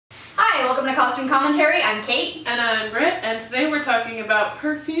welcome to Costume Commentary. I'm Kate. And I'm Brit, and today we're talking about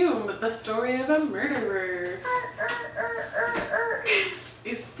Perfume, the story of a murderer.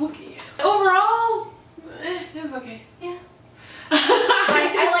 It's spooky. Overall, it was okay. Yeah.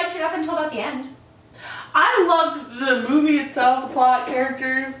 I liked it up until about the end. I loved the movie itself, the plot,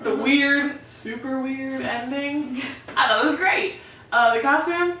 characters, the weird, super weird ending. I thought it was great. The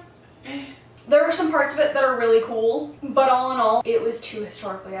costumes, There were some parts of it that are really cool, but all in all, it was too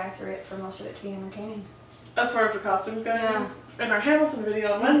historically accurate for most of it to be entertaining. As far as the costumes go, yeah. In our Hamilton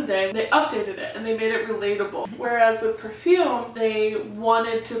video on Wednesday, they updated it and they made it relatable. Whereas with Perfume, they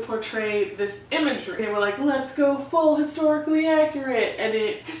wanted to portray this imagery. They were like, let's go full historically accurate, and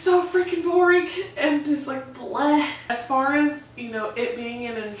it's so freaking boring and just like bleh. As far as, you know, it being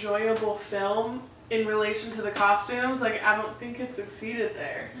an enjoyable film in relation to the costumes, like I don't think it succeeded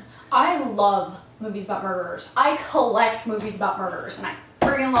there. I love movies about murderers. I collect movies about murderers, and I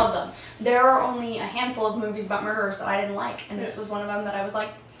friggin' love them. There are only a handful of movies about murderers that I didn't like, and this was one of them that I was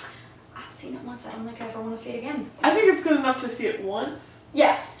like, I've seen it once, I don't think I ever want to see it again. I think it's good enough to see it once.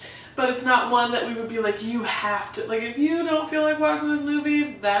 Yes. But it's not one that we would be like, you have to. Like, if you don't feel like watching this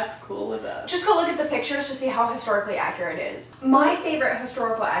movie, that's cool with us. Just go look at the pictures to see how historically accurate it is. My favorite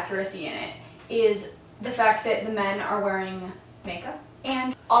historical accuracy in it is the fact that the men are wearing makeup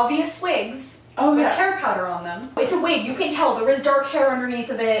and obvious wigs with hair powder on them. It's a wig, you can tell there is dark hair underneath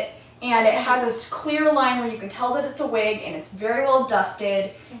of it, and it has a clear line where you can tell that it's a wig, and it's very well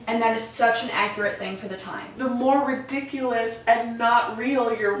dusted, and that is such an accurate thing for the time. The more ridiculous and not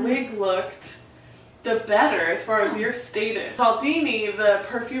real your wig looked, the better as far as your status. Baldini, the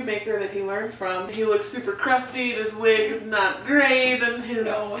perfume maker that he learns from, he looks super crusty, his wig is not great, and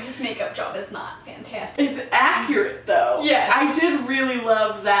his makeup job is not fantastic. It's accurate though. Yes. I did really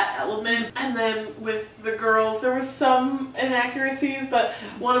love that element. And then with the girls, there was some inaccuracies, but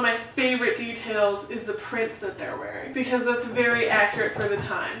one of my favorite details is the prints that they're wearing, because that's very accurate for the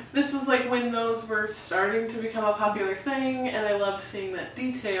time. This was like when those were starting to become a popular thing, and I loved seeing that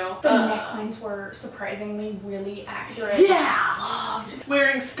detail. The necklines were surprisingly really accurate. Yeah! Loved.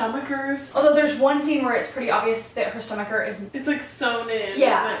 Wearing stomachers. Although there's one scene where it's pretty obvious that her stomacher is... It's like sewn in,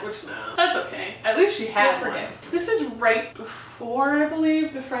 yeah. isn't it? Which no. That's okay. At least she had one. This is right before, I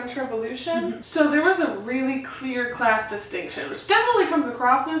believe, the French Revolution. So there was a really clear class distinction, which definitely comes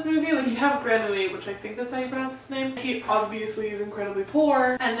across in this movie. Like, you have Grenouille, which I think that's how you pronounce his name. He obviously is incredibly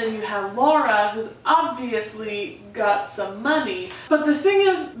poor. And then you have Laura, who's obviously got some money. But the thing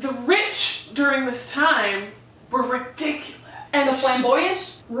is, the rich during this time were ridiculous. And the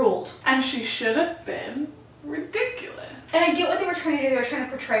flamboyant ruled. And she should have been ridiculous. And I get what they were trying to do. They were trying to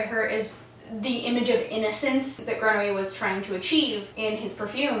portray her as the image of innocence that Grenouille was trying to achieve in his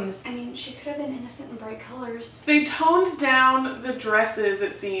perfumes. I mean, she could have been innocent in bright colors. They toned down the dresses,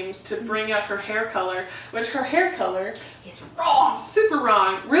 it seems, to bring out her hair color, which her hair color is wrong. Super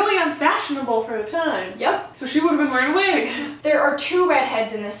wrong. Really unfashionable for the time. Yep. So she would have been wearing a wig. There are two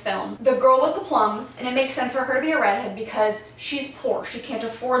redheads in this film. The girl with the plums, and it makes sense for her to be a redhead because she's poor. She can't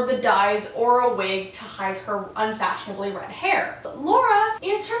afford the dyes or a wig to hide her unfashionably red hair. But Laura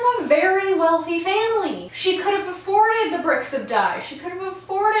is from a very wealthy family. She could have afforded the bricks of dye. She could have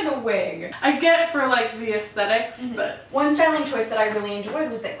afforded a wig. I get for like the aesthetics, but... One styling choice that I really enjoyed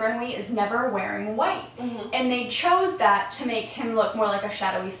was that Grenouille is never wearing white. And they chose that to make him look more like a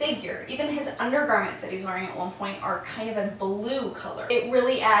shadowy figure. Even his undergarments that he's wearing at one point are kind of a blue color. It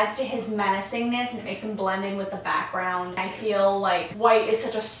really adds to his menacingness and it makes him blend in with the background. I feel like white is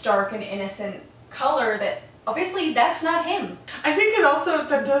such a stark and innocent color that obviously that's not him. I think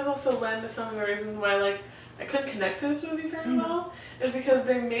that does also lend to some of the reasons why like I couldn't connect to this movie very well, is because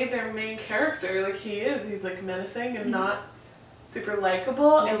they made their main character like he's like menacing and not super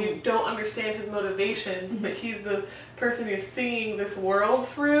likable, and you don't understand his motivations, but he's the person you're seeing this world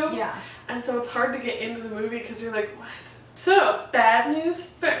through. Yeah. And so it's hard to get into the movie because you're like, what? So, bad news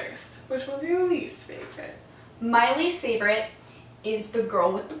first. Which one's your least favorite? My least favorite is the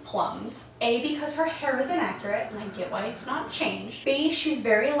girl with the plums. A, because her hair is inaccurate, and I get why it's not changed. B, she's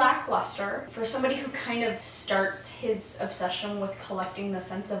very lackluster. For somebody who kind of starts his obsession with collecting the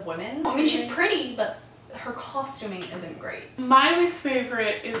scents of women. I mean, she's pretty, but her costuming isn't great. My least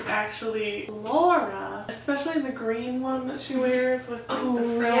favorite is actually Laura, especially the green one that she wears with like, the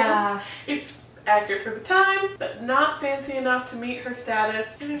frills. Yeah. It's accurate for the time, but not fancy enough to meet her status,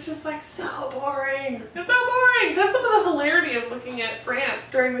 and it's just like so boring. It's so boring. That's some of the hilarity of looking at France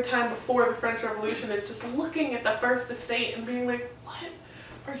during the time before the French Revolution, is just looking at the First Estate and being like, what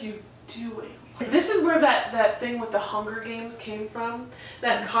are you doing? This is where that thing with the Hunger Games came from.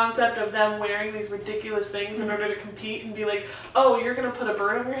 That concept of them wearing these ridiculous things in order to compete and be like, oh, you're going to put a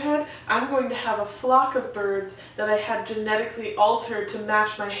bird on your head? I'm going to have a flock of birds that I had genetically altered to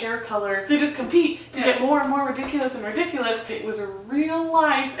match my hair color. They just compete to get more and more ridiculous and ridiculous. It was a real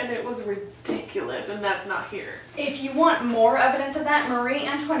life and it was ridiculous, and that's not here. If you want more evidence of that, Marie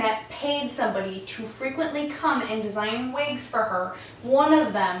Antoinette paid somebody to frequently come and design wigs for her. One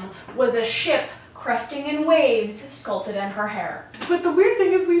of them was a ship cresting in waves sculpted in her hair. But the weird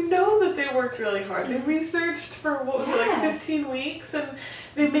thing is we know that they worked really hard. They researched for, what was it, like 15 weeks, and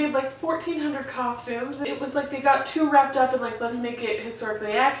they made like 1,400 costumes. It was like they got too wrapped up in like, let's make it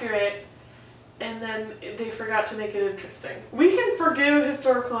historically accurate, and then they forgot to make it interesting. We can forgive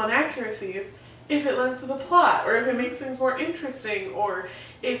historical inaccuracies if it lends to the plot, or if it makes things more interesting, or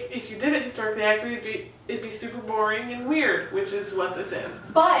if you did it historically accurate, it'd be super boring and weird, which is what this is.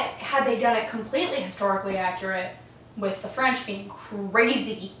 But had they done it completely historically accurate, with the French being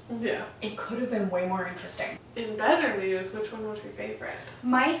crazy, it could have been way more interesting. In better news, which one was your favorite?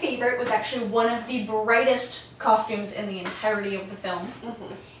 My favorite was actually one of the brightest costumes in the entirety of the film,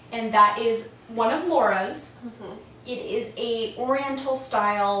 and that is one of Laura's. It is a oriental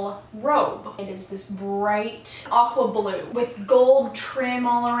style robe. It is this bright aqua blue with gold trim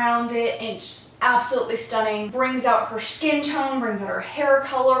all around it, and just absolutely stunning. Brings out her skin tone, brings out her hair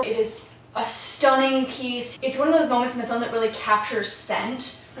color. It is a stunning piece. It's one of those moments in the film that really captures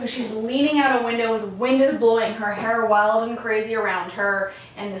scent, because she's leaning out a window, the wind is blowing, her hair wild and crazy around her,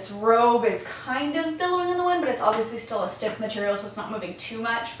 and this robe is kind of billowing in the wind, but it's obviously still a stiff material, so it's not moving too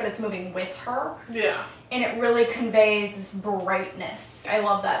much, but it's moving with her. And it really conveys this brightness. I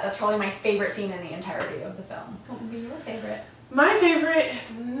love that. That's probably my favorite scene in the entirety of the film. What would be your favorite? My favorite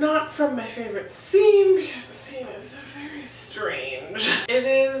is not from my favorite scene, because the scene is very strange. It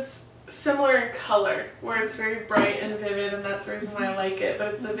is similar in color, where it's very bright and vivid, and that's the reason why I like it,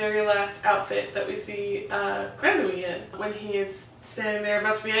 but it's the very last outfit that we see Grenouille in, when he is standing there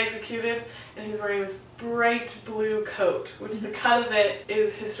about to be executed, and he's wearing this bright blue coat, which the cut of it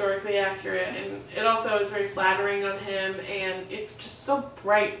is historically accurate, and it also is very flattering on him, and it's just so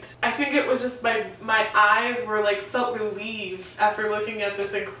bright. I think it was just my eyes were like, felt relieved after looking at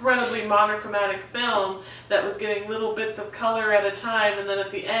this incredibly monochromatic film that was getting little bits of color at a time, and then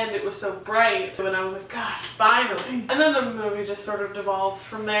at the end it was so bright, and I was like, God, finally. And then the movie just sort of devolves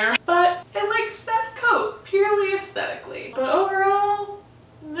from there. But I liked that coat, purely aesthetically. But overall,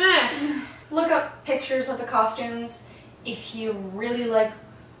 meh. Look up pictures of the costumes if you really like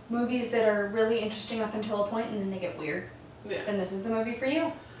movies that are really interesting up until a point and then they get weird. Then this is the movie for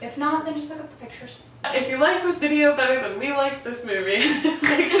you. If not, then just look up the pictures. If you like this video better than we liked this movie,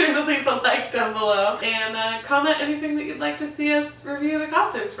 make sure to leave a like down below and comment anything that you'd like to see us review the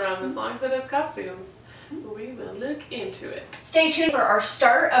costumes from, as long as it has costumes. We will look into it. Stay tuned for our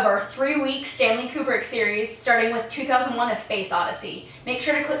start of our 3-week Stanley Kubrick series, starting with 2001: A Space Odyssey. Make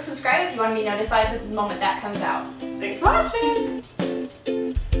sure to click subscribe if you want to be notified the moment that comes out. Thanks for watching!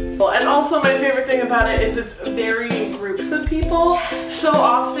 And also my favorite thing about it is it's very in groups of people. So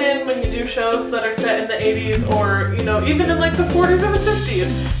often when you do shows that are set in the 80s, or you know, even in like the 40s or the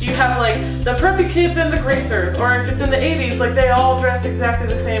 50s, you have like the preppy kids and the gracers, or if it's in the 80s, like they all dress exactly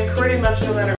the same pretty much no matter